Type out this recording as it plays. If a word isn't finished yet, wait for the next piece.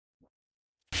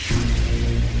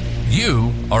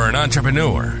You are an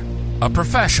entrepreneur, a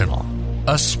professional,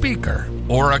 a speaker,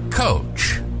 or a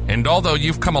coach. And although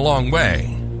you've come a long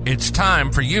way, it's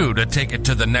time for you to take it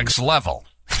to the next level.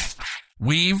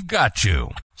 We've got you.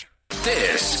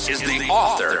 This is the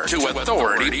Author to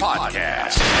Authority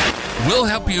podcast. We'll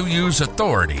help you use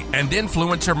authority and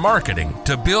influencer marketing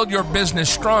to build your business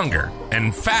stronger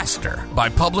and faster by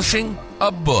publishing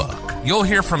a book. You'll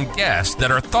hear from guests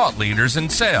that are thought leaders in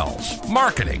sales,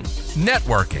 marketing,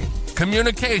 networking,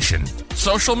 communication,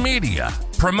 social media,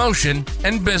 promotion,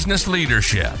 and business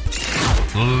leadership.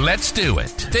 Let's do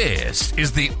it. This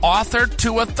is the Author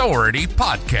to Authority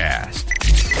podcast.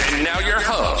 And now your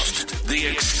host, the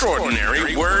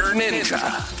extraordinary word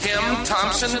ninja, Kim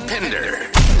Thompson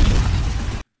Pinder.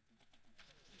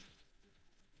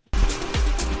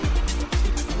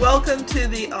 Welcome to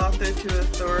the Author to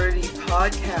Authority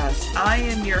podcast. I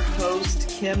am your host,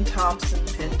 Kim Thompson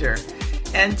Pinder,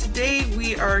 and today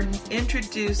we are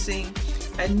introducing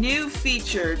a new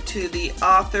feature to the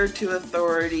Author to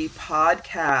Authority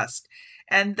podcast,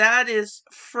 and that is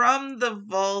From the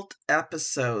Vault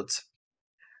episodes.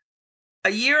 A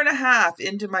year and a half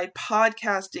into my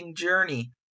podcasting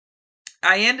journey,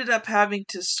 I ended up having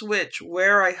to switch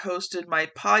where I hosted my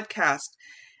podcast.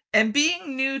 And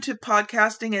being new to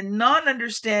podcasting and not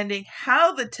understanding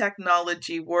how the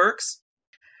technology works,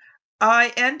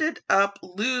 I ended up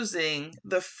losing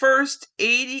the first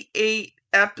 88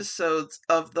 episodes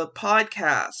of the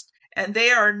podcast, and they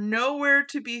are nowhere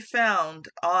to be found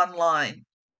online.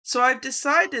 So I've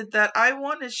decided that I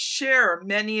want to share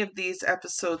many of these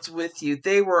episodes with you.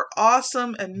 They were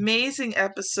awesome, amazing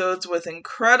episodes with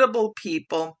incredible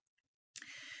people.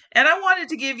 And I wanted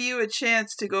to give you a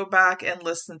chance to go back and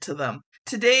listen to them.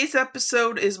 Today's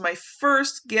episode is my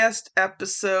first guest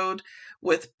episode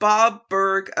with Bob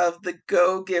Burg of the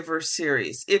Go Giver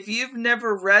series. If you've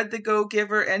never read The Go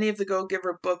Giver, any of the Go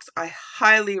Giver books, I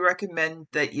highly recommend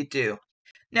that you do.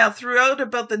 Now, throughout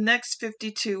about the next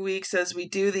 52 weeks as we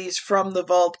do these From the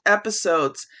Vault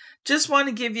episodes, just want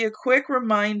to give you a quick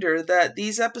reminder that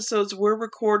these episodes were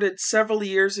recorded several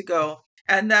years ago,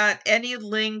 and that any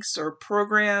links or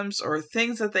programs or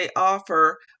things that they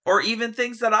offer, or even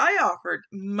things that I offered,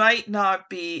 might not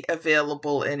be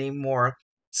available anymore.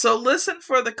 So listen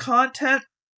for the content,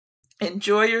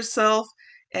 enjoy yourself,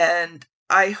 and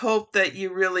I hope that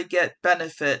you really get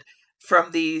benefit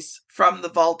from these From the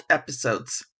Vault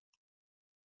episodes.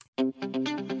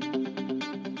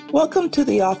 Welcome to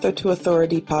the Author to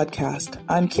Authority podcast.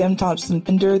 I'm Kim Thompson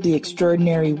Pinder, the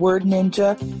extraordinary word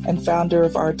ninja and founder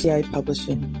of RTI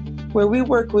Publishing, where we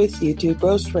work with you to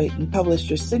ghostwrite and publish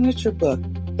your signature book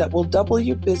that will double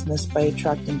your business by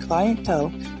attracting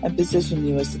clientele and position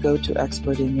you as the go-to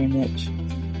expert in your niche.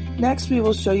 Next, we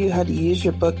will show you how to use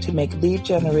your book to make lead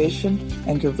generation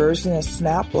and conversion a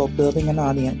snap while building an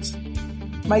audience.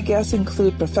 My guests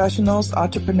include professionals,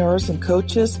 entrepreneurs, and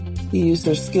coaches who use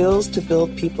their skills to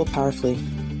build people powerfully.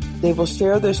 They will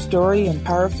share their story and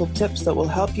powerful tips that will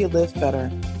help you live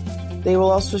better. They will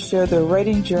also share their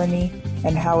writing journey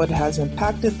and how it has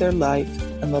impacted their life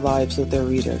and the lives of their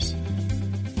readers.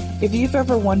 If you've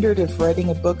ever wondered if writing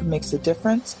a book makes a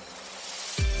difference,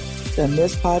 then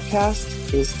this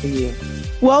podcast is for you.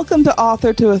 Welcome to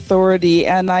Author to Authority,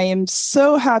 and I am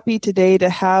so happy today to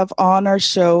have on our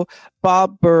show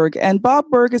Bob Burg. And Bob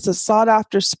Burg is a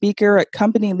sought-after speaker at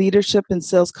company leadership and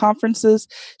sales conferences,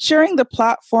 sharing the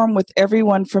platform with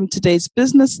everyone from today's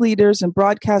business leaders and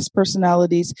broadcast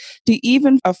personalities to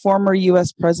even a former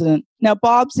U.S. president. Now,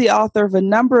 Bob's the author of a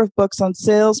number of books on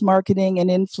sales, marketing,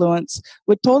 and influence,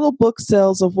 with total book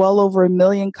sales of well over 1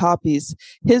 million copies.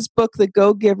 His book, The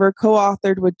Go Giver,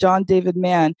 co-authored with John David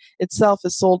Mann, itself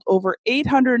has sold over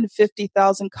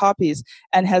 850,000 copies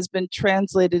and has been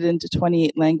translated into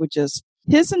 28 languages.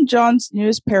 His and John's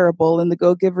newest parable in the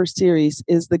Go Giver series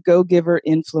is the Go Giver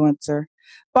Influencer.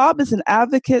 Bob is an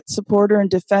advocate, supporter, and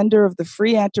defender of the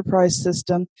free enterprise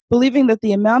system, believing that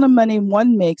the amount of money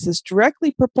one makes is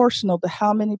directly proportional to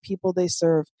how many people they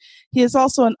serve. He is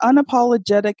also an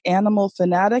unapologetic animal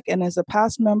fanatic and is a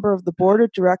past member of the board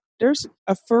of directors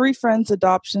of Furry Friends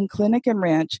Adoption Clinic and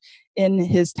Ranch in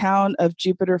his town of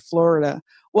Jupiter, Florida.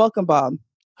 Welcome, Bob.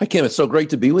 Hi, Kim. It's so great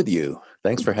to be with you.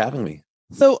 Thanks for having me.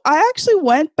 So I actually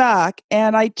went back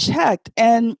and I checked,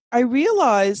 and I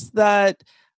realized that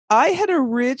I had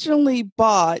originally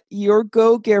bought your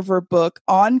Go Giver book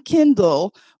on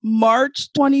Kindle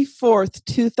March 24th,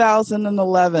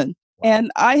 2011.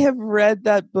 And I have read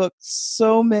that book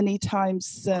so many times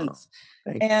since.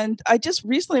 And I just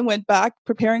recently went back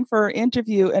preparing for our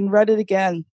interview and read it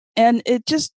again. And it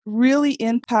just really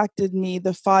impacted me,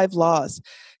 the 5 laws.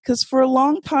 Because for a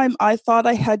long time, I thought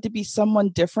I had to be someone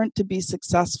different to be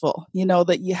successful.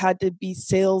 That you had to be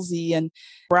salesy and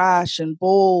brash and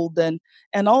bold and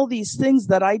all these things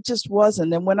that I just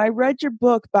wasn't. And when I read your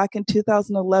book back in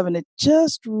 2011, it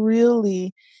just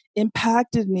really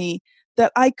impacted me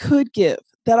that I could give,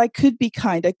 that I could be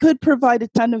kind, I could provide a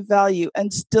ton of value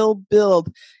and still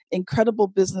build incredible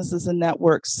businesses and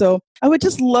networks. So I would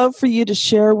just love for you to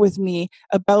share with me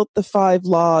about the 5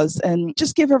 laws and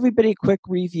just give everybody a quick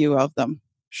review of them.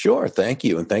 Sure. Thank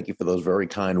you. And thank you for those very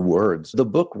kind words. The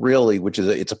book really,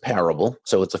 it's a parable.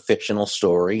 So it's a fictional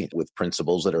story with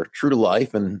principles that are true to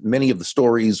life. And many of the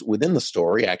stories within the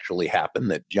story actually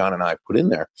happened that John and I put in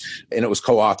there. And it was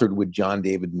co-authored with John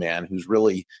David Mann, who's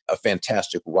really a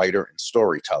fantastic writer and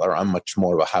storyteller. I'm much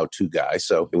more of a how-to guy.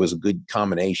 So it was a good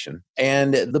combination.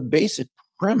 And the basic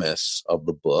premise of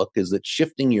the book is that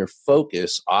shifting your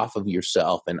focus off of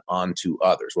yourself and onto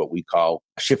others, what we call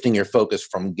shifting your focus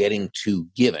from getting to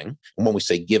giving. And when we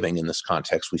say giving in this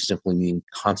context, we simply mean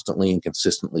constantly and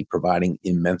consistently providing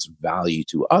immense value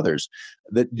to others.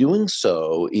 That doing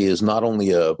so is not only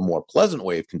a more pleasant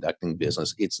way of conducting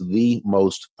business, it's the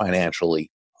most financially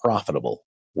profitable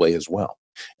way as well.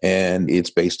 And it's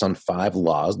based on 5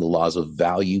 laws, the laws of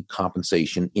value,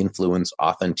 compensation, influence,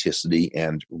 authenticity,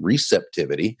 and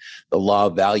receptivity. The law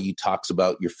of value talks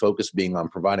about your focus being on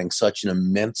providing such an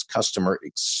immense customer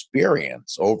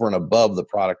experience over and above the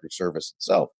product or service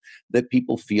itself that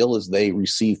people feel as they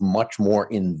receive much more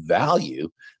in value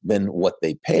than what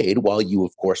they paid, while you,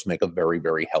 of course, make a very,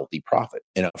 very healthy profit.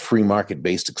 In a free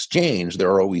market-based exchange, there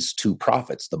are always 2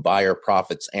 profits, the buyer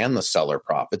profits and the seller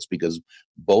profits, because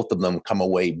both of them come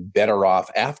away better off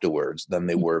afterwards than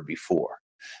they were before.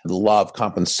 The law of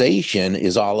compensation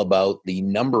is all about the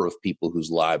number of people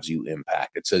whose lives you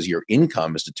impact. It says your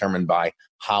income is determined by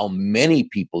how many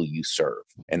people you serve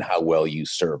and how well you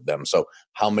serve them. So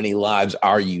how many lives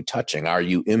are you touching? Are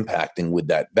you impacting with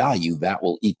that value? That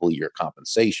will equal your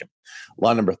compensation.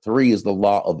 Law number 3 is the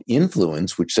law of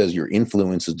influence, which says your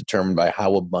influence is determined by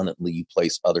how abundantly you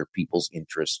place other people's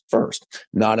interests first,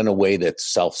 not in a way that's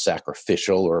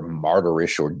self-sacrificial or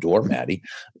martyrish or doormatty,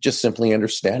 just simply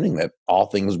understanding that all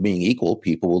things being equal,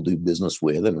 people will do business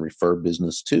with and refer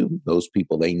business to those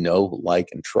people they know, like,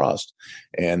 and trust.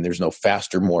 And there's no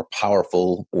faster, more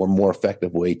powerful, or more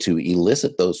effective way to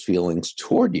elicit those feelings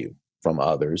toward you from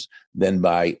others than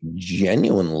by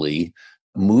genuinely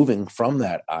moving from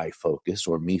that I focus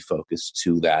or me focus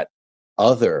to that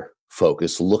other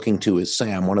focus, looking to, as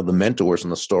Sam, one of the mentors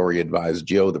in the story, advised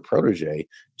Joe, the protege,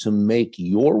 to make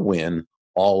your win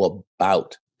all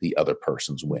about the other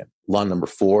person's win. Law number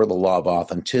 4, the law of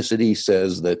authenticity,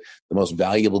 says that the most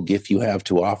valuable gift you have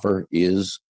to offer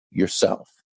is yourself.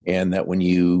 And that when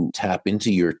you tap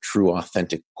into your true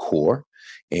authentic core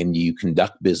and you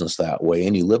conduct business that way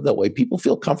and you live that way, people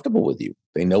feel comfortable with you.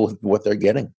 They know what they're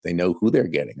getting. They know who they're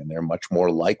getting. And they're much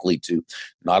more likely to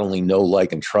not only know,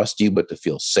 like, and trust you, but to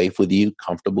feel safe with you,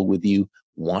 comfortable with you,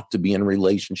 want to be in a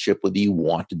relationship with you,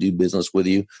 want to do business with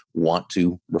you, want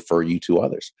to refer you to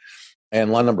others.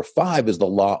 And law number 5 is the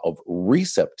law of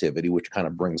receptivity, which kind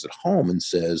of brings it home and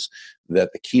says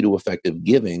that the key to effective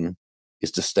giving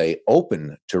is to stay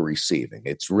open to receiving.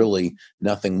 It's really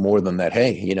nothing more than that,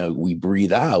 hey, we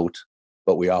breathe out,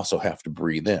 but we also have to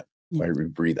breathe in. Yeah. Right? We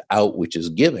breathe out, which is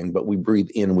giving, but we breathe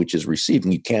in, which is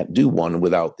receiving. You can't do one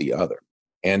without the other.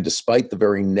 And despite the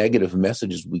very negative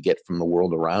messages we get from the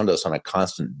world around us on a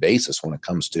constant basis when it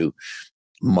comes to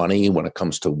money, when it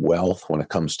comes to wealth, when it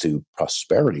comes to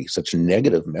prosperity, such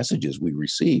negative messages we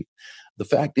receive, the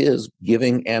fact is,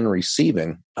 giving and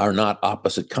receiving are not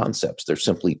opposite concepts. They're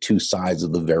simply 2 sides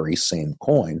of the very same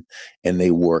coin, and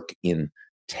they work in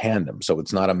tandem. So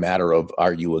it's not a matter of,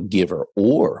 are you a giver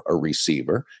or a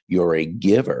receiver? You're a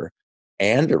giver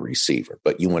and a receiver,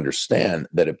 but you understand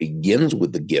that it begins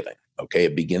with the giving. Okay,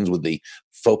 it begins with the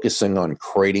focusing on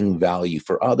creating value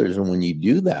for others. And when you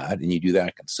do that, and you do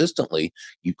that consistently,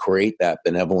 you create that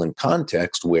benevolent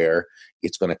context where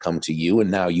it's going to come to you. And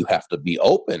now you have to be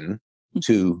open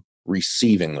to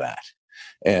receiving that.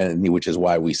 And which is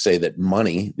why we say that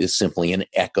money is simply an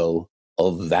echo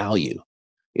of value.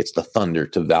 It's the thunder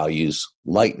to value's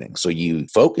lightning. So you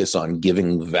focus on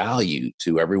giving value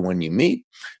to everyone you meet.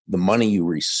 The money you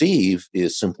receive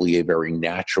is simply a very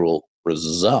natural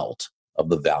result of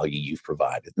the value you've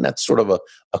provided. And that's sort of a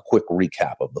quick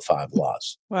recap of the 5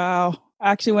 laws. Wow.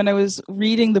 Actually, when I was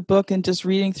reading the book and just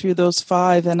reading through those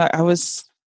 5, and I was,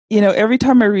 every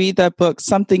time I read that book,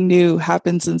 something new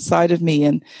happens inside of me.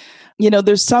 And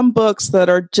there's some books that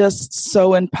are just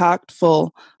so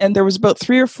impactful. And there was about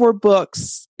 3 or 4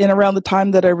 books in around the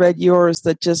time that I read yours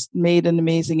that just made an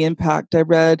amazing impact. I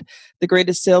read The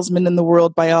Greatest Salesman in the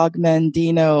World by Og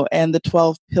Mandino and The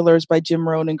 12 Pillars by Jim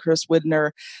Rohn and Chris Widner.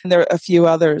 And there are a few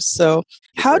others. So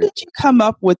how did you come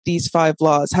up with these 5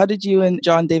 laws? How did you and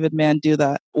John David Mann do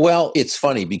that? Well, it's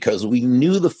funny because we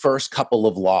knew the first couple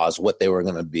of laws, what they were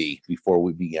going to be before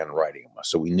we began writing them.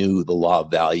 So we knew the law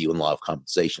of value and law of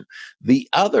compensation. The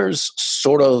others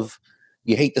sort of,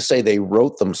 you hate to say they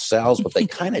wrote themselves, but they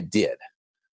kind of did.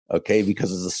 Okay,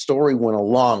 because as the story went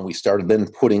along, we started then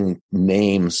putting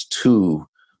names to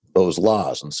those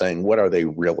laws and saying, what are they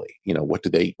really? What do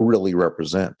they really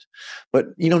represent? But,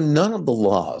 none of the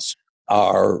laws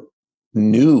are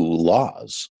new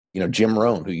laws. Jim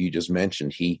Rohn, who you just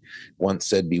mentioned, he once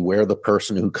said, beware the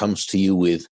person who comes to you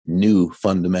with new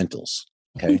fundamentals.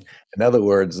 Okay. In other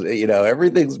words,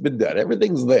 everything's been done.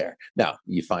 Everything's there. Now,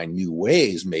 you find new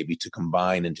ways maybe to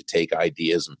combine and to take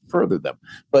ideas and further them.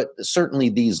 But certainly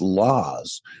these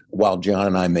laws, while John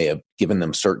and I may have given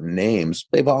them certain names,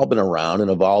 they've all been around and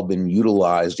have all been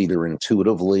utilized either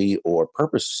intuitively or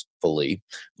purposefully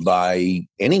by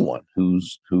anyone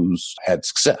who's had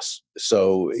success.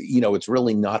 So, it's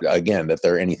really not, again, that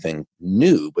they're anything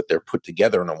new, but they're put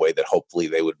together in a way that hopefully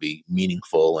they would be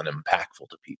meaningful and impactful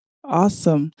to people.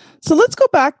 Awesome. So let's go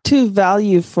back to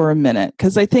value for a minute,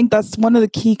 because I think that's one of the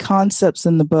key concepts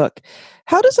in the book.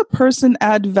 How does a person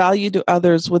add value to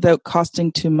others without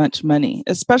costing too much money,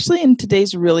 especially in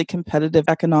today's really competitive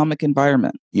economic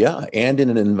environment? Yeah, and in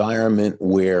an environment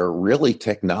where really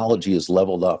technology has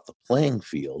leveled off the playing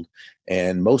field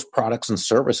and most products and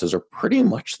services are pretty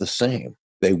much the same.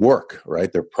 They work,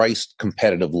 right? They're priced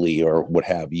competitively or what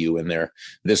have you, and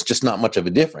there's just not much of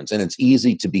a difference. And it's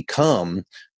easy to become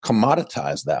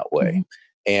commoditized that way. Mm-hmm.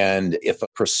 And if a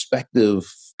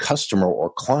prospective customer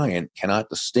or client cannot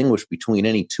distinguish between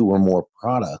any 2 or more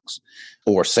products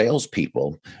or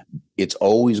salespeople, it's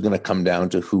always going to come down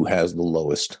to who has the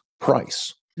lowest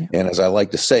price. Yeah. And as I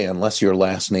like to say, unless your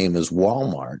last name is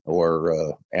Walmart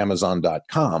or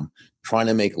Amazon.com, trying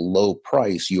to make low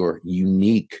price your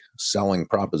unique selling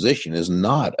proposition is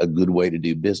not a good way to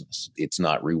do business. It's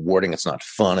not rewarding. It's not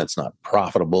fun. It's not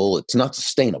profitable. It's not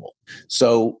sustainable.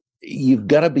 So you've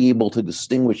got to be able to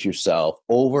distinguish yourself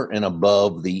over and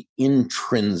above the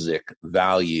intrinsic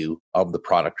value of the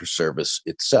product or service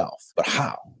itself. But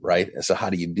how, right? So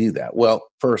how do you do that? Well,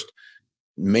 first,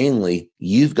 mainly,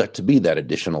 you've got to be that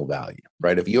additional value,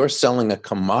 right? If you're selling a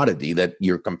commodity that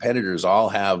your competitors all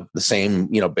have the same,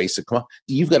 basic commodity,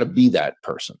 you've got to be that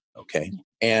person, okay?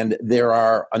 And there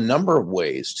are a number of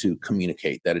ways to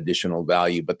communicate that additional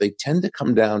value, but they tend to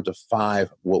come down to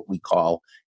 5 what we call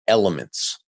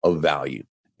elements of value.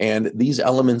 And these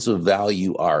elements of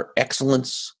value are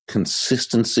excellence,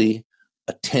 consistency,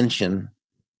 attention,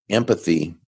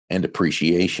 empathy, and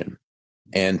appreciation.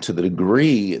 And to the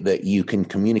degree that you can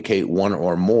communicate one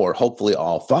or more, hopefully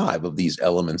all 5 of these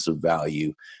elements of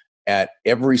value at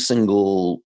every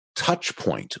single touch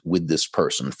point with this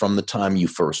person from the time you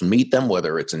first meet them,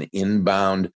 whether it's an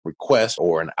inbound request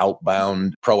or an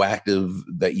outbound proactive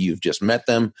that you've just met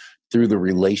them, through the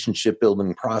relationship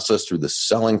building process, through the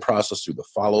selling process, through the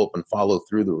follow-up and follow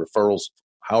through the referrals,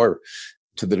 however,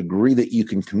 to the degree that you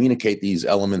can communicate these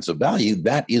elements of value,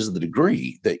 that is the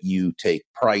degree that you take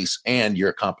price and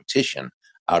your competition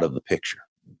out of the picture.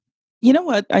 You know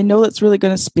what? I know that's really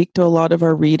going to speak to a lot of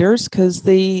our readers because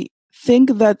they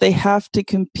think that they have to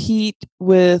compete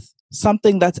with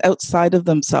something that's outside of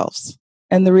themselves.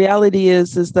 And the reality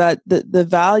is that the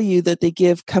value that they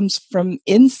give comes from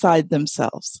inside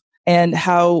themselves. And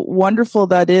how wonderful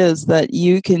that is that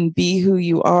you can be who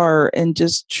you are and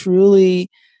just truly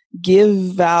give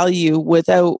value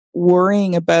without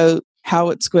worrying about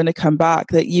how it's going to come back,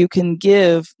 that you can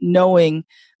give knowing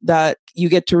that you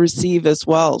get to receive as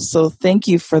well. So thank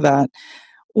you for that.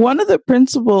 One of the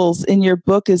principles in your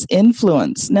book is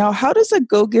influence. Now, how does a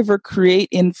go-giver create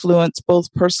influence both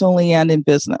personally and in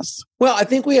business? Well, I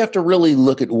think we have to really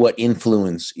look at what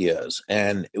influence is.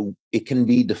 And it can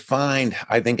be defined,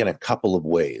 I think, in a couple of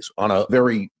ways. On a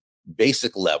very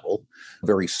basic level,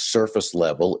 very surface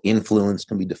level, influence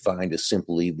can be defined as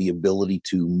simply the ability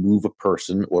to move a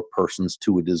person or persons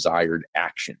to a desired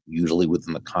action, usually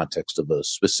within the context of a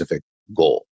specific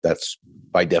goal. That's,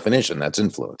 by definition, that's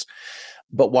influence.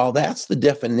 But while that's the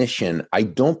definition, I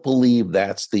don't believe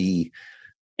that's the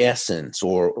essence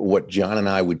or what John and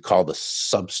I would call the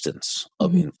substance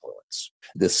of influence.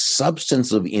 The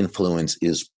substance of influence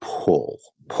is pull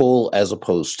as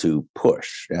opposed to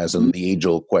push, as in the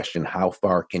age-old question, how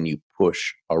far can you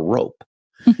push a rope?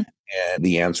 And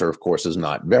the answer, of course, is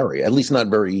not very, at least not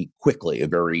very quickly,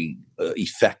 very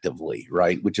effectively,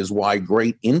 right? Which is why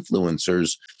great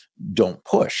influencers don't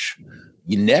push.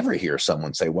 You never hear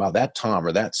someone say, wow, that Tom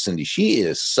or that Cindy, she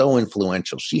is so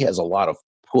influential. She has a lot of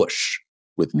push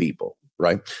with people,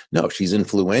 right? No, she's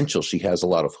influential. She has a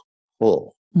lot of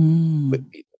pull with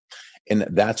people. And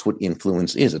that's what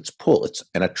influence is. It's pull. It's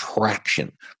an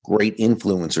attraction. Great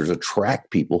influencers attract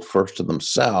people first to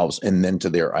themselves and then to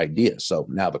their ideas. So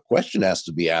now the question has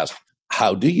to be asked,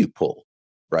 how do you pull,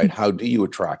 right? How do you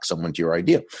attract someone to your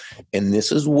idea? And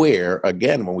this is where,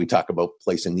 again, when we talk about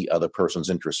placing the other person's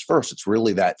interests first, it's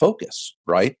really that focus,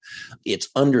 right? It's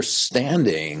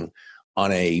understanding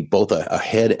on both a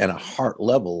head and a heart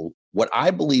level what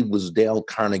I believe was Dale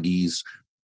Carnegie's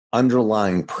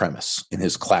underlying premise in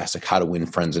his classic How to Win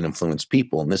Friends and Influence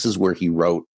People. And this is where he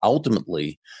wrote,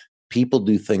 ultimately, people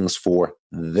do things for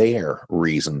their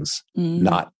reasons,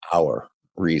 not our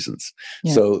reasons.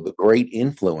 Yeah. So the great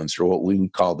influencer, what we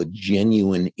would call the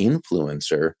genuine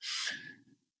influencer,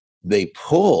 they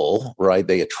pull, right?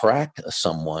 They attract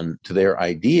someone to their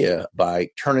idea by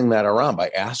turning that around, by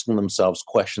asking themselves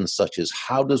questions such as,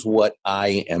 how does what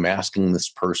I am asking this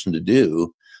person to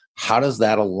do, how does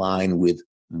that align with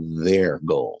their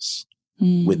goals,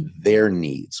 with their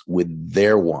needs, with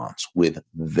their wants, with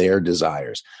their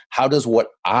desires? How does what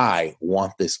I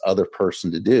want this other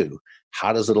person to do,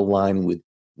 how does it align with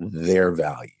their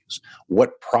values?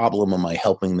 What problem am I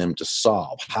helping them to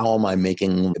solve? How am I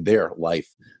making their life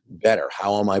better?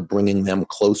 How am I bringing them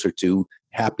closer to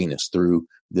happiness through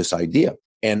this idea?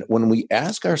 And when we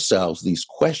ask ourselves these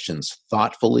questions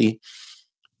thoughtfully,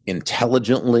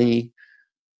 intelligently,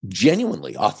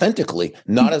 genuinely, authentically,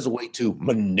 not as a way to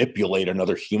manipulate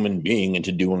another human being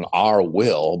into doing our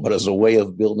will, but as a way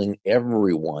of building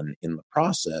everyone in the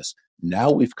process, now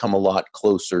we've come a lot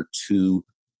closer to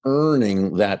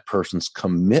earning that person's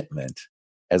commitment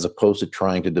as opposed to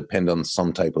trying to depend on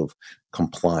some type of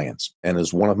compliance. And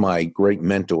as one of my great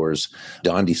mentors,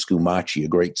 Dondi Scumaci, a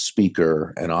great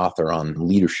speaker and author on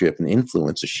leadership and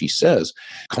influence, as she says,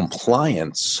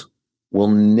 compliance will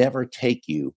never take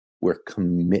you where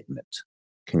commitment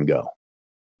can go.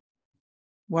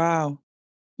 Wow.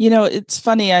 You know, it's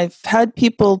funny. I've had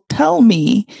people tell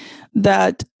me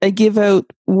that I give out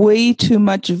way too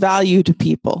much value to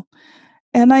people.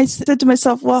 And I said to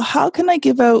myself, well, how can I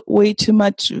give out way too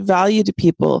much value to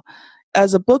people?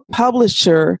 As a book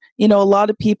publisher, you know, a lot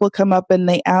of people come up and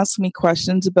they ask me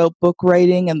questions about book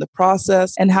writing and the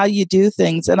process and how you do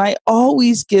things. And I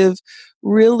always give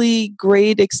really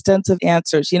great, extensive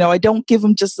answers. You know, I don't give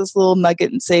them just this little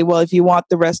nugget and say, well, if you want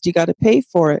the rest, you got to pay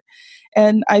for it.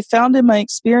 And I found in my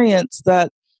experience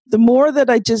that the more that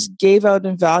I just gave out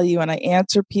in value and I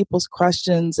answer people's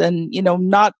questions and, you know,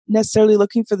 not necessarily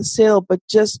looking for the sale, but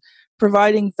just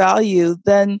providing value,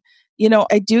 then, you know,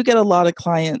 I do get a lot of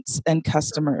clients and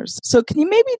customers. So can you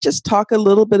maybe just talk a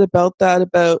little bit about that,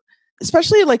 about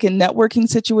especially like in networking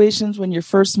situations when you're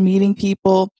first meeting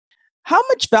people, how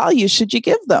much value should you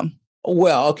give them?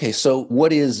 Well, okay, so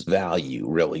what is value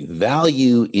really?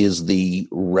 Value is the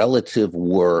relative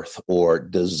worth or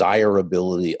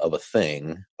desirability of a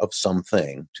thing, of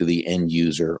something, to the end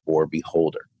user or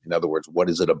beholder. In other words,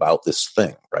 what is it about this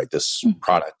thing, right? This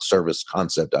product, service,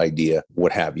 concept, idea,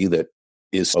 what have you, that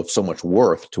is of so much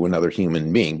worth to another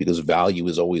human being, because value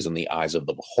is always in the eyes of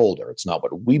the beholder. It's not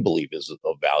what we believe is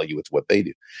of value, it's what they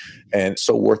do. And it's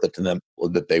so worth it to them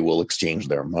that they will exchange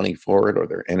their money for it, or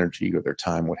their energy, or their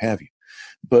time, what have you.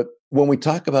 But when we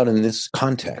talk about in this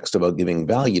context about giving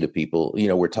value to people, you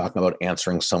know, we're talking about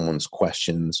answering someone's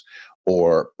questions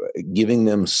or giving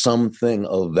them something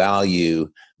of value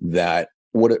that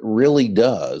what it really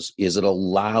does is it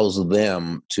allows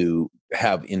them to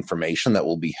have information that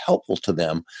will be helpful to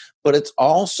them, but it's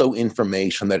also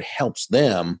information that helps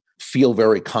them feel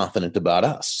very confident about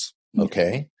us,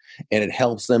 okay? And it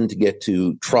helps them to get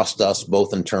to trust us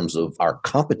both in terms of our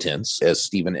competence, as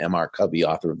Stephen M. R. Covey,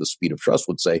 author of The Speed of Trust,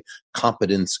 would say,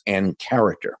 competence and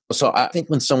character. So I think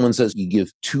when someone says you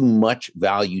give too much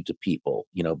value to people,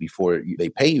 you know, before they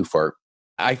pay you for it,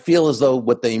 I feel as though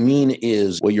what they mean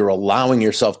is, well, you're allowing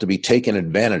yourself to be taken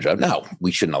advantage of. No,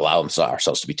 we shouldn't allow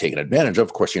ourselves to be taken advantage of.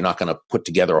 Of course, you're not going to put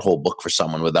together a whole book for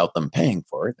someone without them paying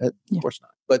for it. Of course not.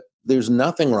 But there's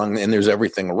nothing wrong and there's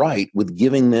everything right with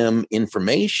giving them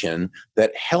information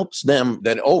that helps them,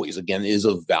 that always, again, is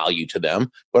of value to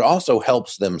them, but also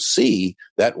helps them see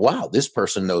that, wow, this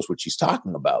person knows what she's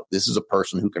talking about. This is a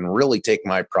person who can really take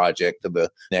my project to the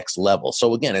next level.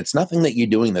 So again, it's nothing that you're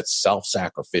doing that's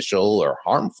self-sacrificial or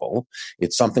harmful.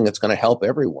 It's something that's going to help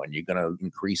everyone. You're going to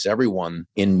increase everyone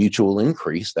in mutual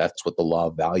increase. That's what the law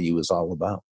of value is all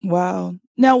about. Wow.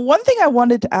 Now, one thing I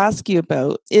wanted to ask you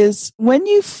about is when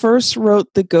you first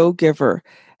wrote The Go-Giver,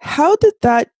 how did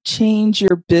that change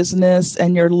your business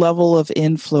and your level of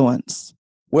influence?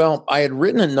 Well, I had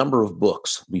written a number of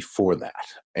books before that.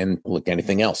 And like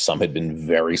anything else, some had been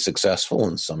very successful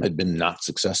and some had been not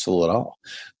successful at all.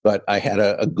 But I had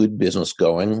a good business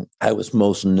going. I was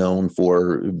most known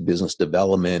for business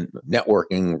development,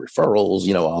 networking,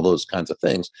 referrals, all those kinds of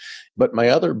things. But my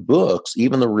other books,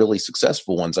 even the really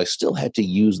successful ones, I still had to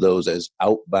use those as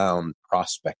outbound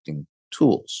prospecting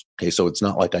tools. Okay. So it's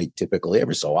not like I typically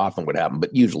every so often would happen,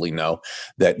 but usually know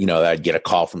that, I'd get a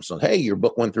call from someone, hey, your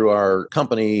book went through our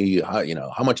company.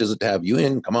 How much is it to have you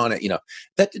in? Come on.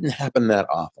 That didn't happen that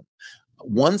often.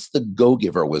 Once The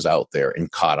Go-Giver was out there and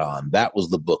caught on, that was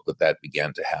the book that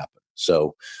began to happen.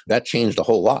 So that changed a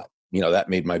whole lot. That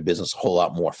made my business a whole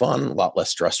lot more fun, a lot less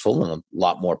stressful, and a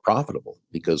lot more profitable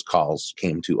because calls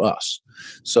came to us.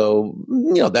 So,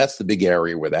 that's the big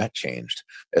area where that changed.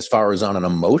 As far as on an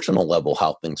emotional level,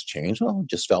 how things changed, well, it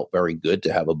just felt very good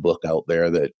to have a book out there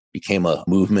that became a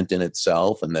movement in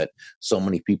itself and that so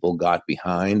many people got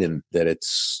behind and that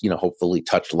it's, hopefully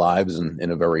touched lives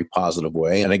in a very positive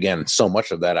way. And again, so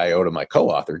much of that I owe to my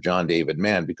co-author, John David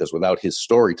Mann, because without his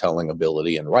storytelling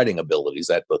ability and writing abilities,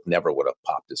 that book never would have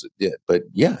popped as it did. But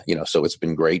yeah, so it's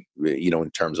been great,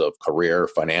 in terms of career,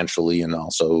 financially, and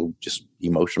also just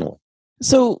emotionally.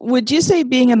 So would you say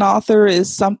being an author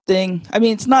is something,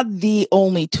 it's not the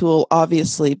only tool,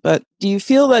 obviously, but do you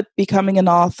feel that becoming an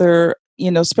author,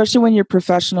 especially when you're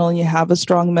professional and you have a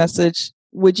strong message,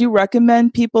 would you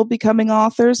recommend people becoming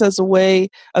authors as a way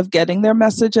of getting their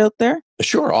message out there?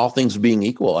 Sure. All things being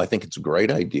equal, I think it's a great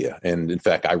idea. And in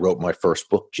fact, I wrote my first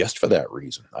book just for that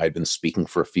reason. I'd been speaking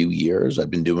for a few years. I've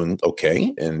been doing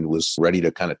okay and was ready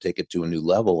to kind of take it to a new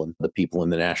level. And the people in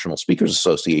the National Speakers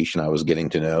Association I was getting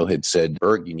to know had said,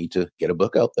 Berg, you need to get a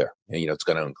book out there. And, it's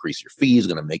going to increase your fees,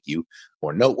 going to make you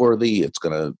more noteworthy. It's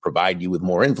going to provide you with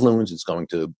more influence. It's going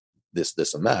to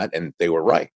this, and that. And they were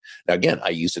right. Now, again, I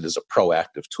use it as a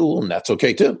proactive tool, and that's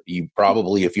okay too. You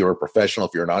probably, if you're a professional,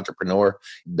 if you're an entrepreneur,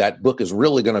 that book is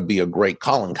really going to be a great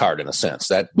calling card in a sense.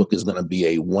 That book is going to be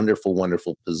a wonderful,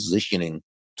 wonderful positioning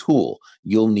tool.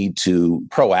 You'll need to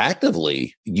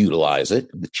proactively utilize it.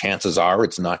 The chances are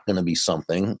it's not going to be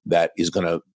something that is going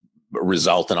to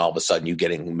result in all of a sudden you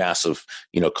getting massive,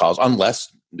 calls,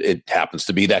 unless it happens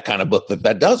to be that kind of book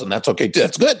that does, and that's okay too.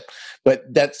 That's good.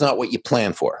 But that's not what you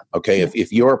plan for, okay?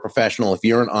 If you're a professional, if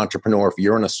you're an entrepreneur, if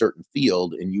you're in a certain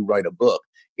field and you write a book,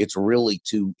 it's really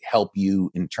to help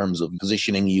you in terms of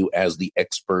positioning you as the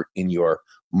expert in your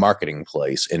marketing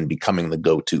place and becoming the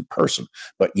go-to person.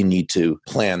 But you need to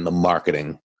plan the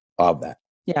marketing of that.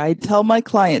 Yeah, I tell my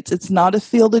clients, it's not a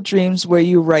field of dreams where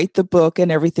you write the book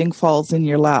and everything falls in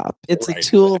your lap. It's right. A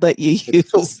tool that you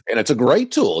use. And it's a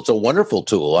great tool. It's a wonderful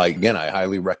tool. I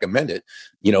highly recommend it,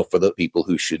 for the people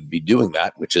who should be doing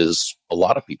that, which is a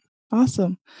lot of people.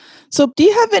 Awesome. So do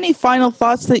you have any final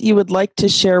thoughts that you would like to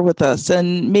share with us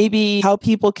and maybe how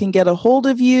people can get a hold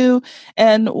of you?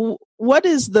 And what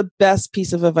is the best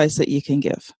piece of advice that you can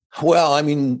give? Well,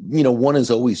 one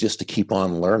is always just to keep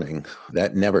on learning.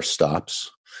 That never stops.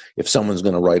 If someone's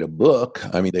going to write a book,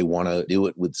 they want to do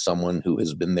it with someone who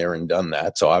has been there and done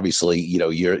that. So obviously,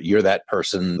 you're that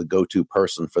person, the go-to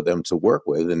person for them to work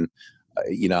with. And,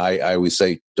 I always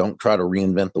say, don't try to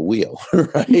reinvent the wheel,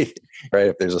 right? Right.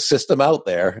 If there's a system out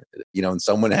there, and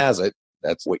someone has it,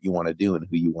 that's what you want to do and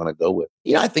who you want to go with.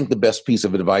 I think the best piece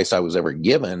of advice I was ever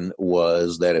given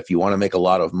was that if you want to make a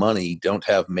lot of money, don't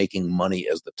have making money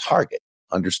as the target.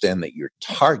 Understand that your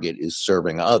target is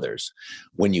serving others.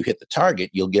 When you hit the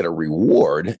target, you'll get a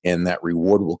reward, and that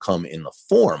reward will come in the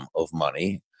form of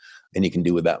money. And you can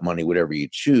do with that money whatever you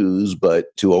choose, but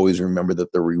to always remember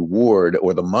that the reward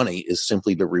or the money is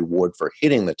simply the reward for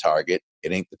hitting the target.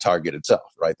 It ain't the target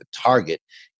itself, right? The target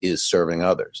is serving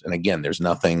others. And again, there's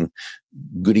nothing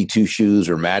goody two-shoes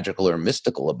or magical or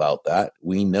mystical about that.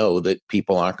 We know that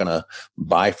people aren't going to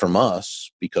buy from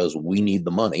us because we need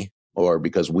the money, or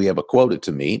because we have a quota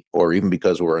to meet, or even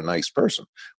because we're a nice person.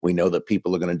 We know that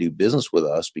people are going to do business with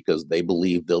us because they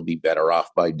believe they'll be better off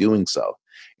by doing so.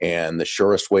 And the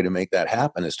surest way to make that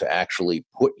happen is to actually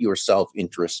put your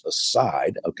self-interest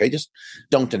aside. Okay, just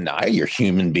don't deny you're a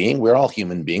human being. We're all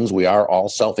human beings. We are all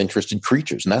self-interested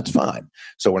creatures, and that's fine.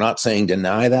 So we're not saying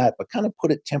deny that, but kind of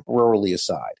put it temporarily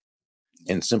aside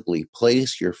and simply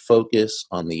place your focus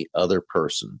on the other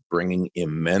person, bringing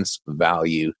immense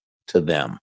value to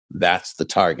them. That's the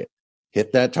target.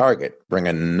 Hit that target, bring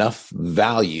enough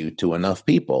value to enough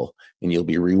people, and you'll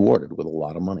be rewarded with a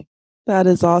lot of money. That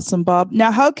is awesome, Bob.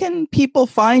 Now, how can people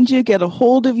find you, get a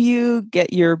hold of you,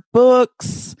 get your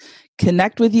books,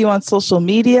 connect with you on social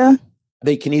media?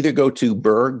 They can either go to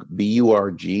burg.com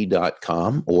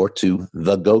or to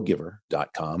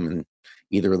thegogiver.com. And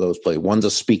either of those play. One's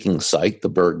a speaking site, the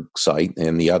Burg site,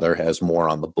 and the other has more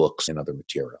on the books and other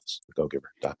materials,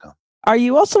 thegogiver.com. Are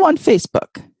you also on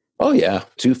Facebook? Oh, yeah.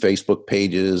 2 Facebook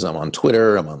pages. I'm on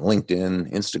Twitter. I'm on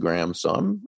LinkedIn, Instagram. So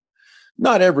I'm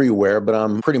not everywhere, but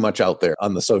I'm pretty much out there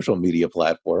on the social media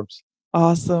platforms.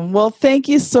 Awesome. Well, thank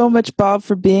you so much, Bob,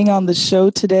 for being on the show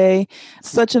today.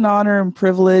 Such an honor and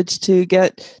privilege to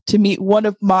get to meet one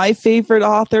of my favorite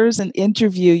authors and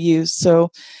interview you.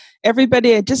 So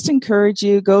everybody, I just encourage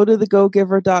you, go to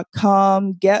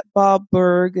thegogiver.com, get Bob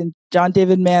Burg and John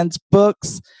David Mann's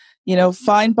books.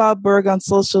 Find Bob Burg on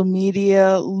social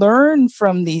media, learn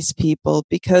from these people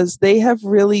because they have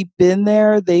really been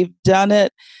there, they've done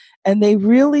it, and they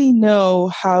really know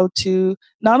how to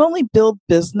not only build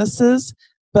businesses,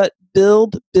 but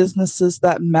build businesses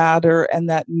that matter and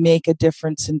that make a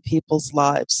difference in people's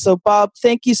lives. So, Bob,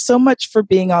 thank you so much for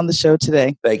being on the show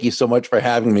today. Thank you so much for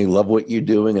having me. Love what you're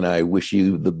doing, and I wish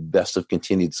you the best of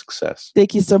continued success.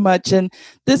 Thank you so much. And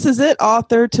this is it,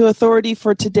 Author to Authority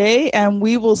for today, and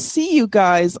we will see you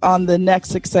guys on the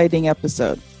next exciting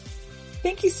episode.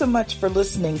 Thank you so much for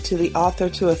listening to the Author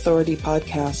to Authority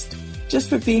podcast. Just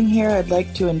for being here, I'd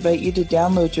like to invite you to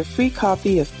download your free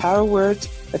copy of Power Words,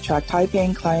 Attract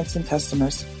High-Paying Clients and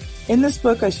Customers. In this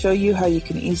book, I show you how you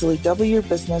can easily double your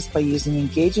business by using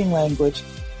engaging language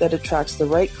that attracts the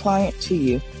right client to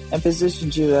you and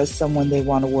positions you as someone they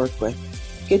want to work with.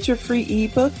 Get your free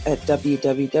ebook at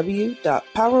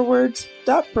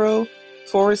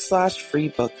www.powerwords.pro/free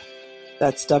book.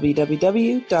 That's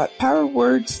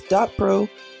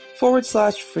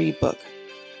www.powerwords.pro/free book.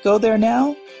 Go there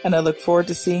now, and I look forward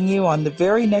to seeing you on the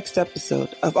very next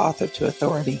episode of Author to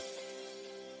Authority.